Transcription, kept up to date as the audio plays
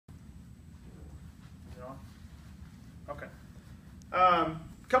A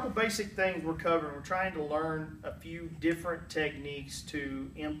couple basic things we're covering. We're trying to learn a few different techniques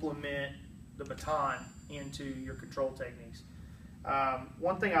to implement the baton into your control techniques.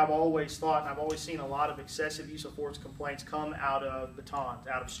 One thing I've always thought, and I've always seen a lot of excessive use of force complaints come out of batons,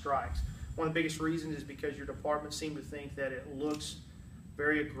 out of strikes. One of the biggest reasons is because your department seems to think that it looks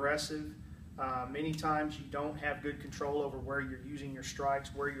very aggressive. Many times you don't have good control over where you're using your strikes,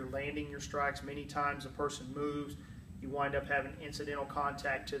 where you're landing your strikes. Many times a person moves, you wind up having incidental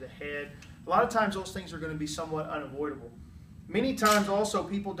contact to the head. A lot of times those things are going to be somewhat unavoidable. Many times also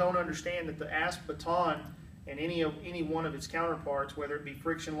people don't understand that the ASP baton and any one of its counterparts, whether it be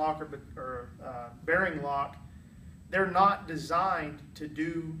friction lock or bearing lock, they're not designed to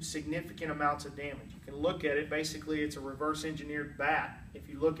do significant amounts of damage. You can look at it, basically it's a reverse engineered bat. If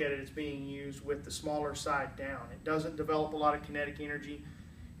you look at it, it's being used with the smaller side down. It doesn't develop a lot of kinetic energy,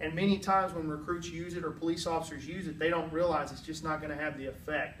 and many times when recruits use it or police officers use it, they don't realize it's just not going to have the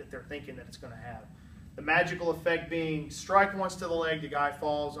effect that they're thinking that it's going to have. The magical effect being strike once to the leg, the guy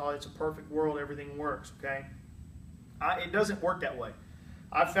falls, oh, it's a perfect world, everything works, okay? It doesn't work that way.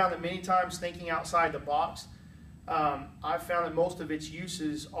 I've found that many times thinking outside the box, I've found that most of its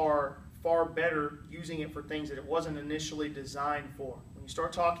uses are far better using it for things that it wasn't initially designed for. When you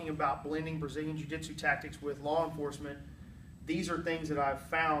start talking about blending Brazilian Jiu-Jitsu tactics with law enforcement, these are things that I've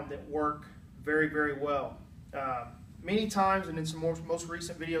found that work very, very well. Many times, and in some most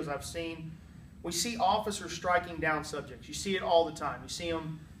recent videos I've seen, we see officers striking down subjects. You see it all the time. You see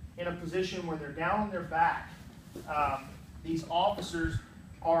them in a position where they're down on their back. These officers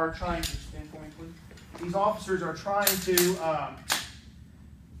are trying to, stand for me, please. These officers are trying to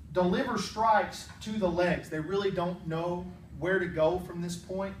deliver strikes to the legs. They really don't know where to go from this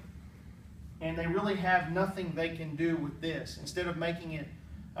point, and they really have nothing they can do with this. Instead of making it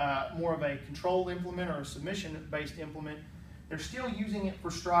more of a controlled implement or a submission-based implement, they're still using it for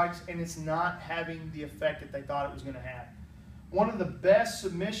strikes, and it's not having the effect that they thought it was going to have. One of the best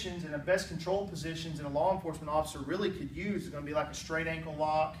submissions and the best control positions that a law enforcement officer really could use is going to be like a straight ankle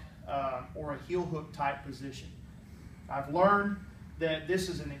lock or a heel hook type position. I've learned that this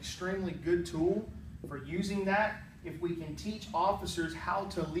is an extremely good tool for using that. If we can teach officers how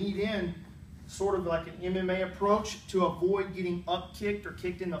to lead in sort of like an MMA approach to avoid getting up kicked or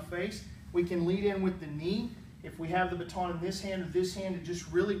kicked in the face, we can lead in with the knee. If we have the baton in this hand or this hand, it just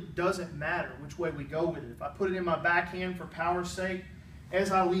really doesn't matter which way we go with it. If I put it in my backhand for power's sake,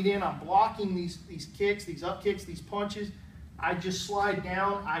 as I lead in, I'm blocking these kicks, these up kicks, these punches. I just slide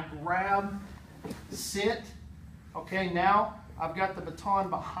down, I grab, sit. Okay, now I've got the baton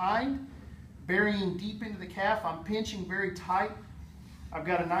behind, burying deep into the calf. I'm pinching very tight. I've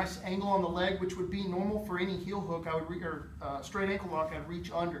got a nice angle on the leg, which would be normal for any heel hook I would or straight ankle lock I'd reach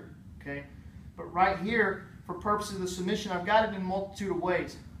under. Okay, but right here, for purposes of the submission, I've got it in a multitude of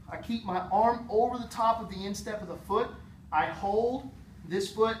ways. I keep my arm over the top of the instep of the foot. I hold.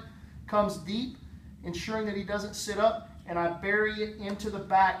 This foot comes deep, ensuring that he doesn't sit up, and I bury it into the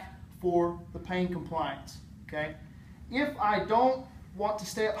back for the pain compliance. Okay. If I don't want to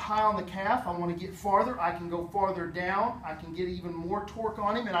stay up high on the calf, I want to get farther, I can go farther down, I can get even more torque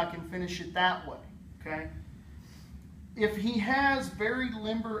on him, and I can finish it that way. Okay. If he has very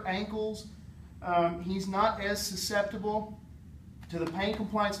limber ankles, he's not as susceptible to the pain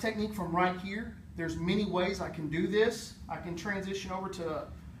compliance technique from right here. There's many ways I can do this. I can transition over to a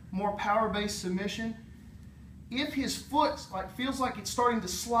more power-based submission. If his foot feels like it's starting to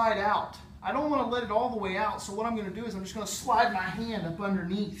slide out, I don't want to let it all the way out, so what I'm going to do is I'm just going to slide my hand up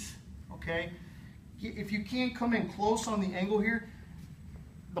underneath. Okay? If you can come in close on the angle here,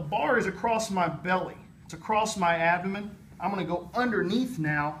 the bar is across my belly. It's across my abdomen. I'm going to go underneath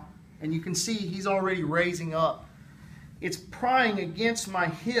now, and you can see he's already raising up. It's prying against my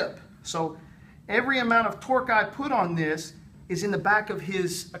hip, so every amount of torque I put on this is in the back of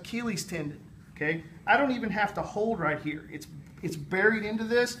his Achilles tendon. Okay, I don't even have to hold right here. It's buried into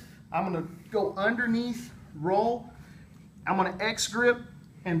this. I'm going to go underneath, roll. I'm going to X grip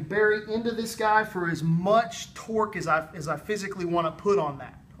and bury into this guy for as much torque as I physically want to put on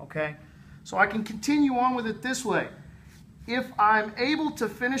that. Okay, so I can continue on with it this way. If I'm able to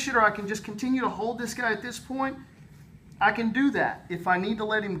finish it, or I can just continue to hold this guy at this point, I can do that. If I need to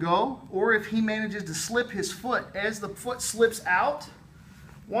let him go, or if he manages to slip his foot. As the foot slips out,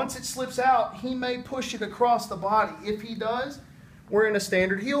 once it slips out, he may push it across the body. If he does, we're in a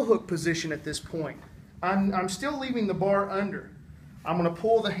standard heel hook position at this point. I'm still leaving the bar under. I'm going to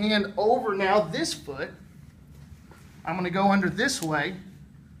pull the hand over now this foot. I'm going to go under this way,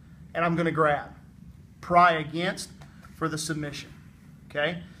 and I'm going to grab. Pry against for the submission.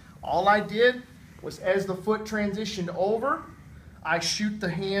 Okay? All I did was, as the foot transitioned over, I shoot the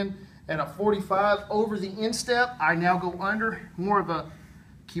hand at a 45 over the instep. I now go under, more of a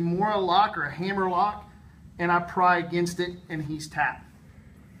Kimura lock or a hammer lock, and I pry against it, and he's tapped.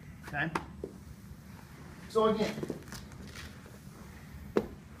 Okay? So again,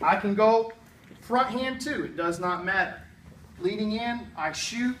 I can go front hand too. It does not matter. Leading in, I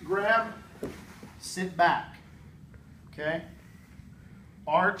shoot, grab, sit back. Okay?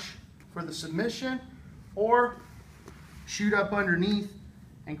 Arch for the submission, or shoot up underneath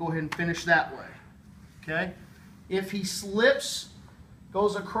and go ahead and finish that way. Okay? If he slips,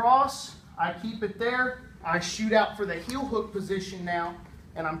 goes across, I keep it there. I shoot out for the heel hook position now,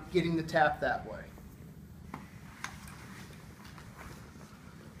 and I'm getting the tap that way.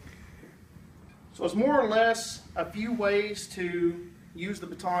 So it's more or less a few ways to use the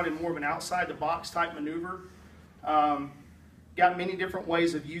baton in more of an outside the box type maneuver. Got many different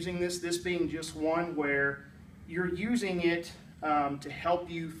ways of using this being just one where you're using it to help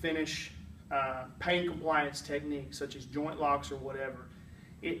you finish pain compliance techniques such as joint locks or whatever.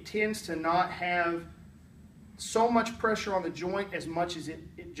 It tends to not have so much pressure on the joint as much as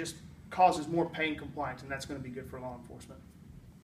it just causes more pain compliance, and that's going to be good for law enforcement.